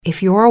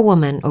If you're a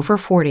woman over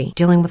 40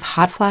 dealing with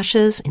hot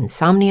flashes,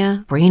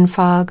 insomnia, brain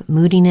fog,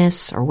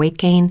 moodiness, or weight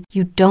gain,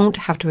 you don't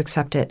have to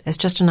accept it as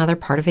just another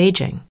part of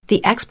aging.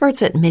 The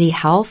experts at MIDI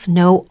Health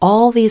know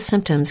all these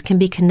symptoms can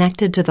be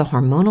connected to the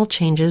hormonal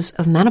changes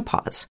of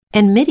menopause.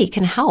 And MIDI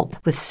can help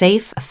with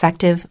safe,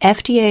 effective,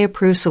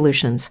 FDA-approved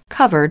solutions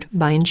covered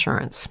by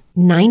insurance.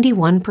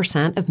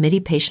 91% of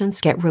MIDI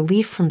patients get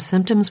relief from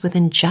symptoms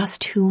within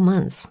just 2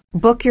 months.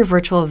 Book your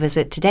virtual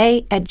visit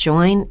today at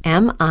joinmidi.com.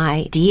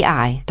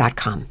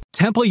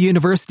 Temple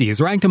University is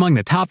ranked among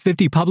the top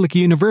 50 public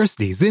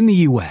universities in the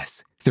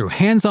U.S. Through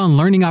hands-on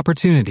learning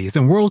opportunities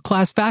and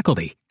world-class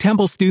faculty,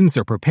 Temple students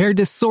are prepared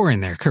to soar in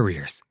their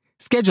careers.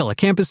 Schedule a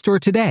campus tour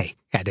today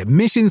at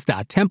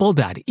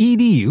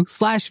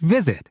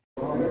admissions.temple.edu/visit.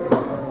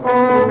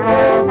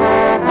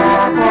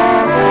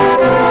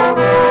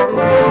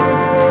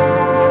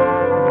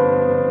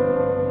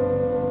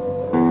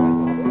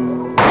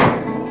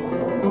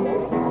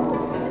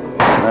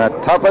 The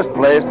toughest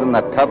place in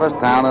the toughest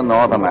town in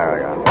North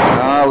America.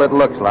 Well, it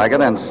looks like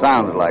it and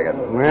sounds like it.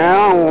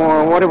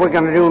 Well, what are we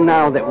going to do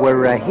now that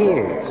we're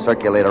here?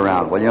 Circulate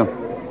around, will you?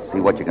 See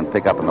what you can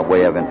pick up in the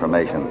way of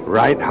information.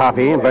 Right,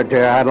 Hoppy, but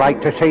I'd like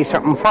to say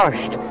something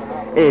first.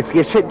 If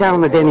you sit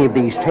down at any of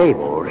these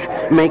tables,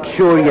 make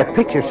sure you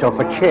pick yourself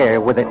a chair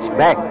with its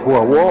back to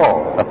a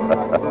wall.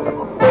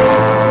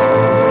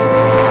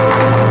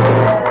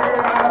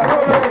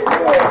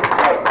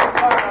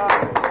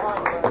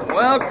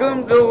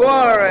 Welcome to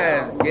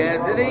Juarez,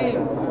 Cassidy.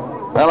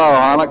 Hello,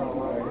 Harlock.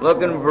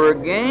 Looking for a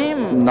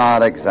game?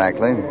 Not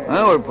exactly.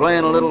 Well, we're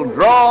playing a little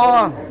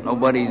draw.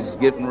 Nobody's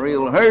getting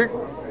real hurt.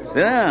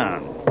 Sit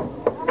down.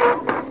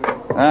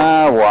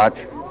 Watch.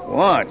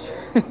 Watch.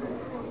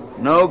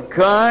 No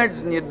cards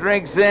and you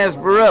drink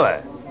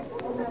sarsaparilla.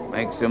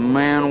 Makes a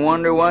man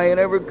wonder why you'd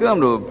ever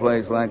come to a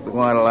place like the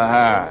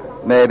Guadalajara.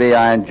 Maybe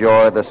I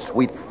enjoy the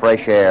sweet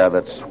fresh air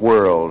that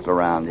swirls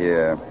around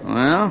here.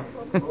 Well,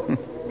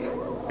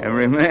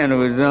 every man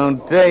to his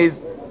own taste.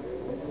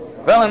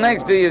 Fella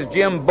next to you is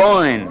Jim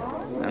Boyne,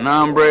 an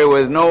hombre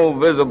with no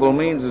visible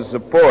means of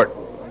support.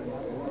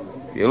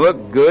 If you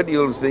look good,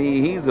 you'll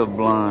see he's a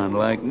blonde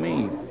like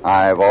me.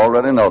 I've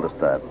already noticed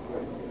that.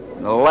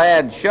 The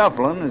lad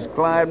shuffling is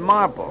Clyde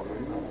Marple,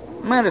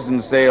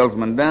 medicine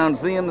salesman down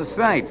seeing the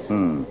sights.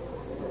 The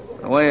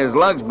way his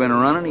luck's been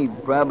running,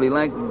 he'd probably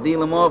like to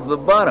deal him off the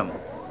bottom.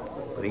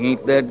 But he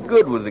ain't that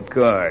good with the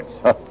cards.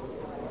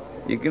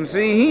 You can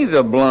see he's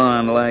a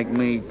blonde like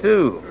me,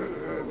 too.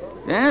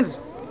 Gents,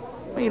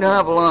 meet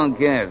Hopalong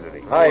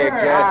Cassidy. Hiya,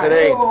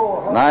 Cassidy.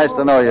 Nice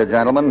to know you,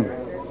 gentlemen.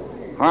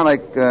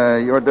 Harlock,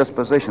 your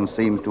disposition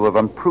seems to have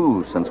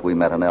improved since we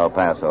met in El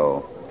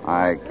Paso.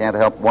 I can't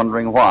help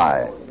wondering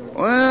why.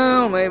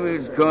 Well, maybe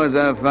it's because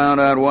I found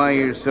out why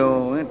you're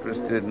so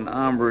interested in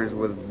hombres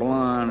with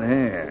blonde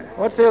hair.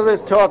 What's all this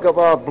talk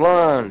about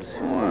blondes?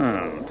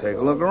 Well, take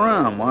a look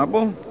around,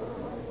 Marple.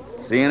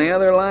 See any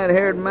other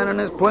light-haired men in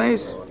this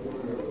place?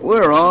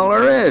 We're all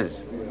there is.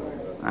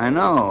 I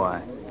know.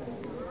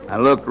 I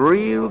looked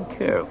real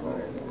careful.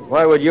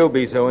 Why would you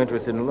be so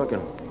interested in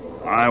looking?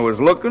 I was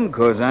looking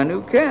because I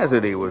knew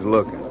Cassidy was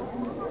looking.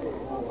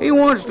 He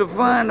wants to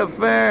find a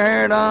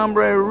fair-haired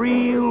hombre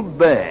real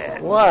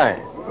bad. Why?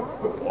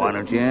 Why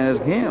don't you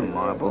ask him,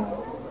 Marple?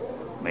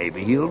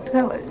 Maybe he'll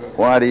tell us.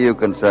 Why do you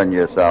concern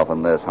yourself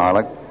in this,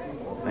 Harlock?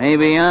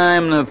 Maybe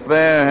I'm the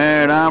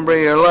fair-haired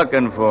hombre you're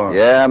looking for.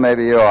 Yeah,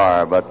 maybe you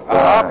are, but...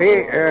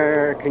 Hoppy,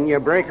 can you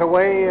break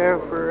away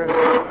for...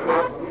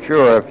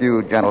 Sure, if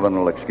you gentlemen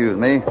will excuse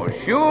me. Oh,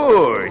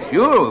 sure we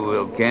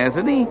will,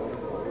 Cassidy.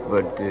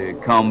 But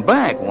come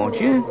back, won't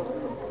you?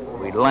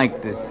 We'd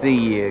like to see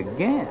you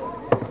again.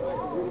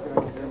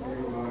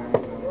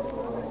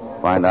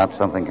 Find out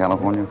something,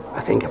 California?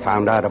 I think I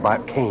found out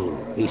about Kane.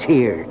 He's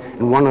here,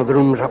 in one of the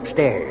rooms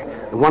upstairs.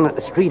 The one at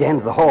the street end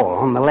of the hall,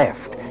 on the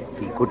left.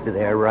 He could be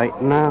there right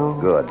now.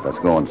 Good. Let's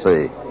go and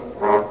see.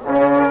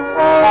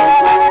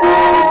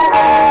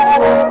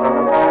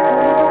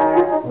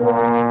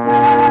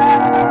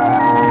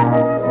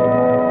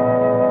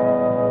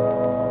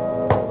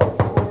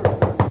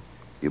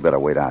 You better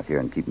wait out here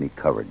and keep me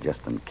covered just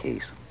in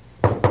case.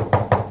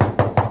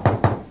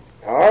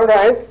 All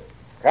right.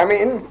 Come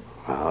in.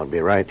 I'll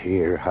be right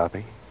here,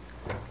 Hoppy.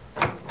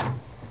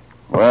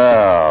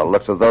 Well,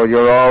 looks as though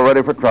you're all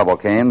ready for trouble,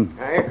 Kane.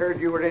 I heard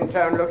you were in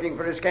town looking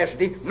for us,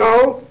 Cassidy.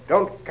 No,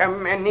 don't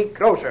come any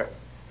closer,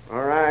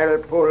 or I'll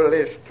pull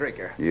this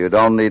trigger. You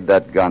don't need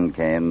that gun,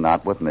 Kane.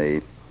 Not with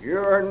me.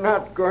 You're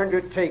not going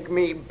to take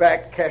me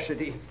back,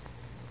 Cassidy.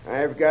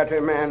 I've got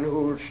a man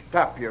who'll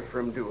stop you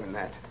from doing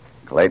that.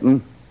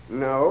 Clayton?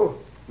 No,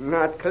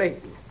 not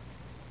Clayton.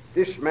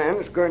 This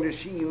man's going to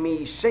see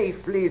me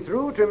safely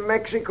through to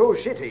Mexico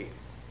City.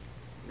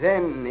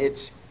 Then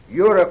it's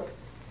Europe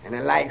and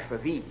a life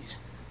of ease.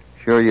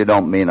 Sure you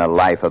don't mean a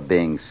life of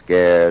being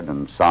scared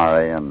and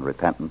sorry and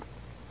repentant?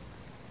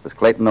 Does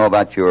Clayton know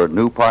about your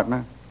new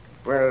partner?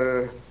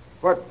 Well,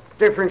 what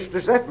difference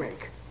does that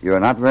make? You're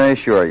not very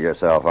sure of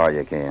yourself, are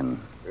you, Kane?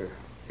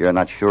 You're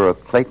not sure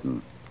of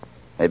Clayton.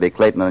 Maybe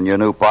Clayton and your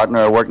new partner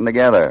are working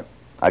together.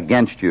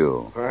 Against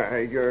you.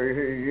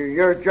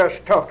 You're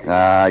just talking.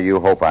 You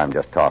hope I'm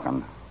just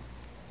talking.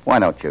 Why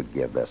don't you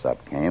give this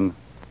up, Kane?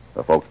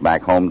 The folks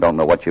back home don't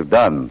know what you've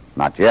done.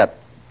 Not yet.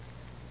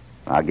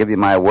 I'll give you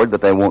my word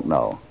that they won't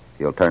know.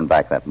 You'll turn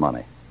back that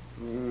money.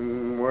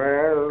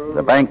 Well...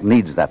 The bank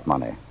needs that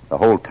money. The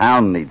whole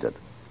town needs it.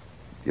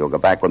 If you'll go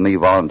back with me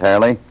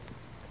voluntarily,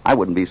 I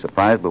wouldn't be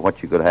surprised but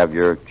what you could have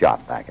your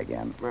job back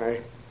again.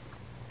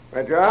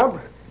 My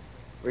job?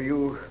 Well,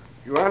 you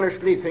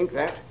honestly think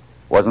that?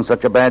 Wasn't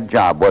such a bad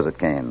job, was it,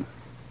 Kane?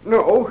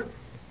 No.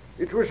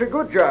 It was a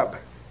good job.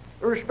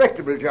 A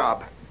respectable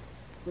job.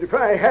 If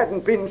I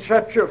hadn't been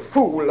such a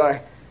fool,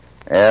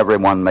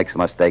 Everyone makes a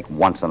mistake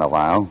once in a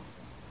while.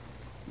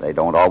 They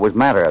don't always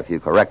matter if you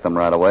correct them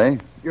right away.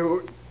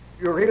 You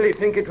really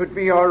think it would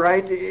be all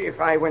right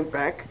if I went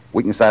back?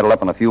 We can saddle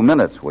up in a few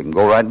minutes. We can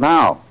go right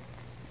now.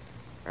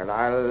 Well,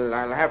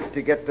 I'll have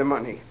to get the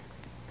money.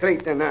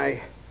 Clayton and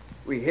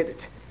we hit it.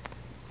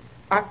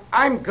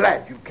 I'm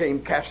glad you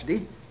came,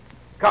 Cassidy.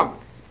 Come,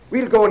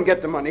 we'll go and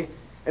get the money,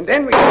 and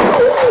then we...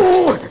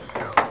 Oh!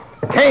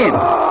 Kane!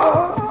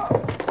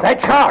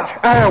 That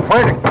shot!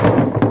 Where'd it...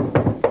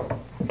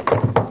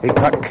 He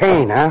got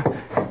Kane, huh?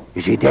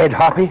 Is he dead,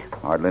 Hoppy?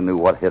 Hardly knew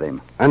what hit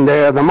him. And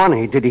the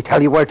money, did he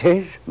tell you where it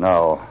is?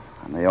 No,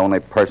 and the only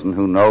person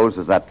who knows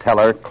is that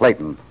teller,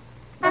 Clayton.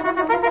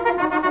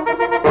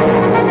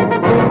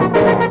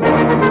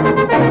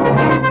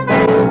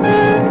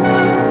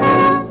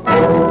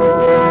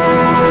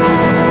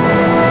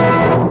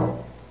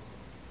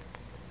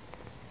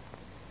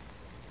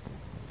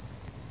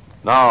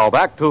 Now,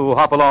 back to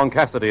Hopalong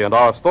Cassidy and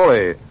our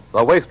story,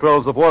 The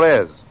Wastrels of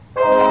Juarez.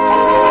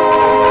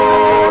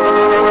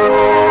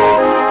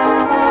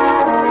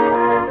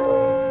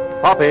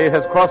 Hoppy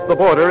has crossed the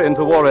border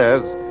into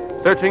Juarez,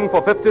 searching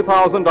for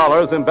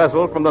 $50,000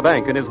 embezzled from the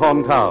bank in his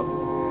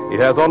hometown. He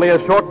has only a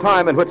short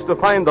time in which to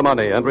find the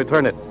money and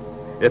return it.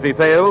 If he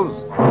fails,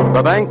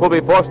 the bank will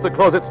be forced to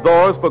close its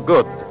doors for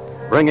good,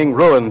 bringing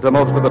ruin to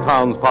most of the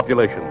town's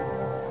population.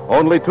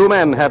 Only 2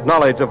 men had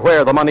knowledge of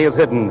where the money is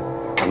hidden,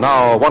 and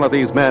now one of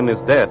these men is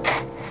dead.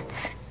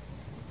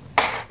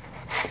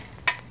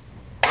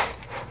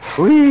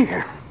 Whee!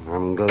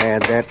 I'm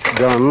glad that's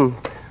done.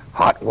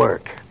 Hot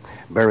work,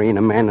 burying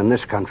a man in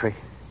this country.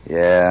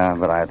 Yeah,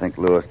 but I think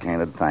Lewis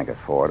Kane'd thank us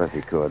for it if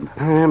he could.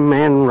 A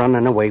man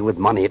running away with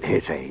money at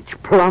his age.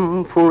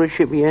 Plumb foolish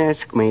if you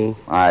ask me.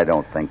 I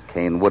don't think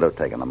Kane would have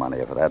taken the money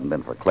if it hadn't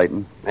been for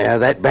Clayton.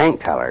 That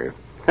bank teller.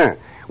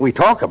 We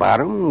talk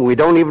about him. We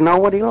don't even know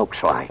what he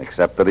looks like.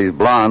 Except that he's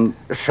blonde.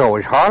 So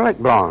is Harlock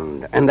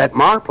blonde, and that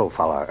Marple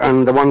fella,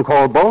 and the one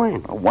called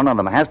Bowen. One of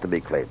them has to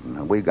be Clayton,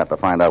 and we've got to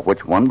find out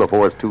which one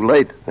before it's too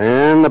late.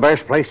 And the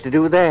best place to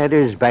do that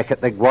is back at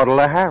the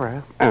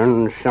Guadalajara.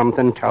 And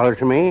something tells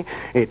me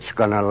it's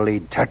going to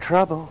lead to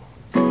trouble.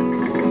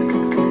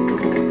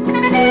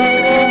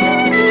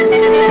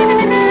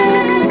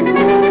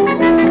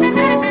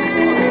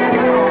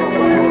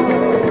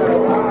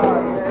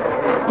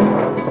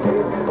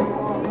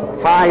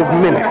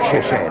 5 minutes,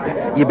 you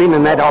said. You've been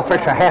in that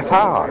office a half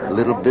hour.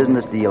 Little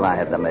business deal I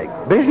had to make.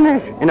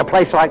 Business? In a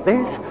place like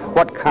this?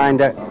 What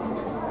kind of...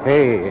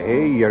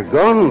 Hey, your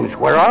guns,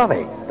 where are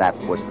they? That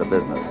was the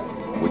business.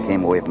 We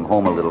came away from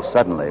home a little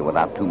suddenly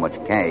without too much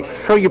cash.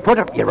 So you put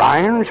up your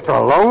irons for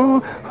a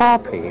loan?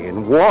 Hoppy,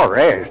 in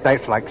Juarez,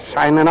 that's like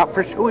signing up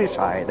for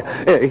suicide.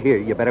 Here,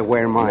 you better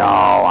wear mine. No,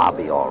 I'll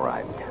be all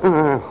right.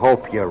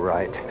 Hope you're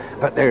right.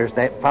 But there's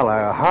that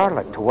fella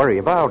Harlock to worry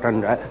about,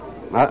 and...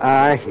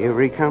 here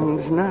he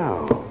comes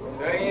now.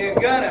 So you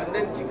got him,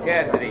 didn't you,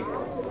 Cassidy?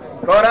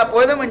 Caught up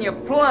with him and you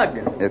plugged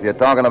him. If you're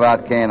talking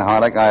about Kane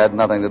Harlock, I had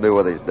nothing to do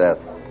with his death.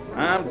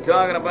 I'm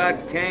talking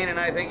about Kane, and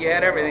I think you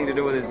had everything to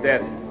do with his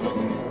death.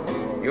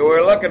 You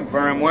were looking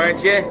for him,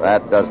 weren't you?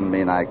 That doesn't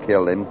mean I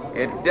killed him.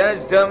 It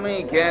does to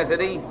me,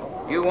 Cassidy.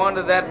 You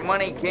wanted that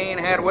money Kane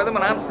had with him,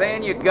 and I'm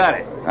saying you got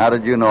it. How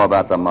did you know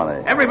about the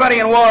money? Everybody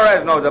in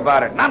Juarez knows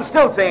about it, and I'm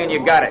still saying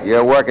you got it.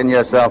 You're working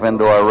yourself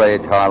into a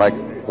rage,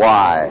 Harlock.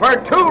 Why? For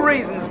 2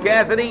 reasons,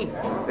 Cassidy.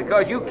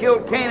 Because you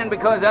killed Kane and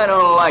because I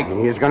don't like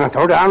it. He's going to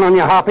throw down on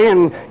you, Hoppy,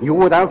 and you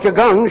without your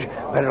guns.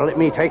 Better let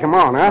me take him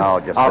on, huh? No,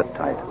 just sit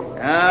tight.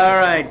 All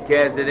right,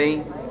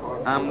 Cassidy.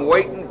 I'm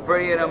waiting for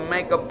you to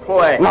make a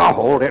play. No,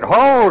 hold it,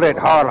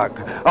 Harlock.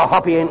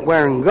 Hoppy ain't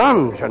wearing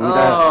guns, and...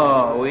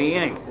 Oh, we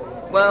ain't.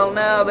 Well,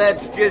 now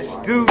that's just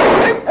too...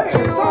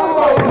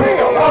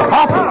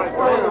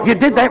 Hoppy, you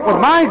did that with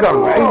my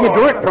gun. You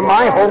do it from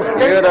my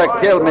holster. You'd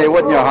have killed me,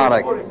 wouldn't you,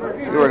 Harlock?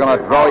 You were going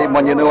to draw even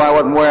when you knew I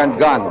wasn't wearing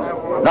guns.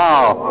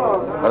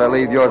 No, better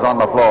leave yours on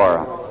the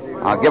floor.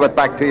 I'll give it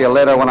back to you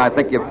later when I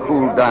think you've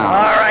cooled down.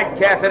 All right,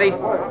 Cassidy.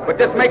 But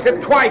this makes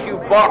it twice you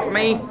balked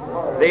me.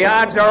 The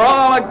odds are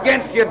all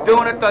against you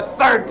doing it the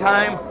 3rd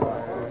time.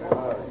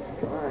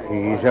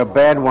 He's a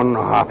bad one,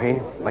 Hoppy.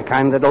 The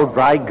kind that'll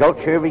dry gulch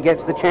you if he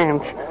gets the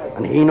chance.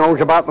 And he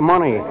knows about the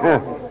money.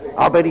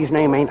 I'll bet his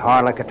name ain't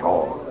Harlock at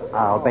all.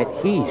 I'll bet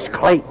he's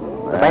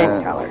Clayton, the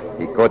bank teller.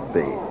 He could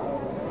be.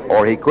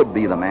 Or he could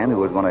be the man who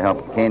was going to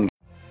help Kane.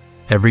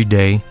 Every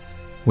day,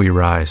 we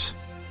rise,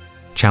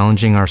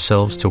 challenging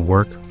ourselves to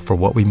work for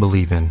what we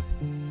believe in.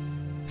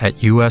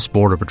 At U.S.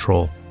 Border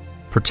Patrol,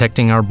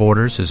 protecting our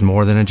borders is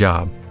more than a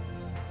job.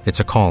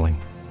 It's a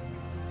calling.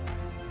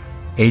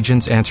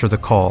 Agents answer the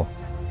call,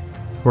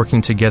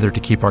 working together to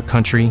keep our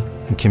country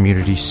and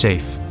communities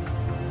safe.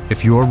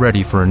 If you're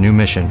ready for a new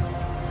mission,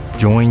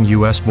 join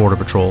U.S. Border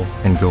Patrol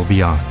and go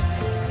beyond.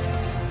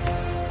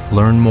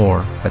 Learn more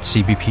at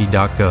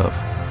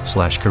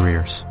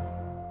cbp.gov/careers.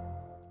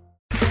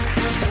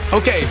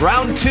 Okay,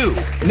 round two.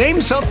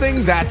 Name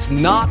something that's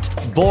not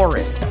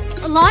boring.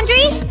 A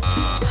laundry?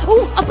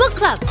 Ooh, a book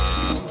club.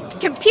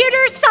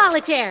 Computer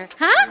solitaire,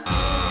 huh?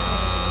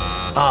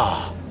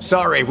 Ah, oh,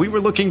 sorry, we were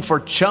looking for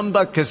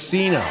Chumba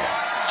Casino.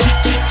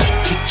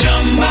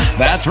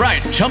 That's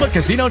right,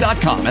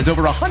 ChumbaCasino.com has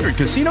over 100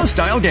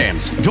 casino-style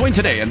games. Join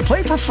today and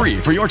play for free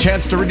for your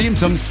chance to redeem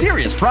some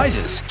serious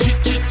prizes.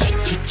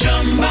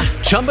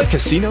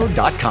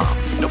 ChumbaCasino.com.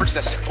 No purchase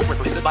necessary. Void where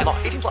prohibited by law.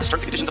 18+. Terms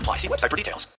and conditions apply. See website for details.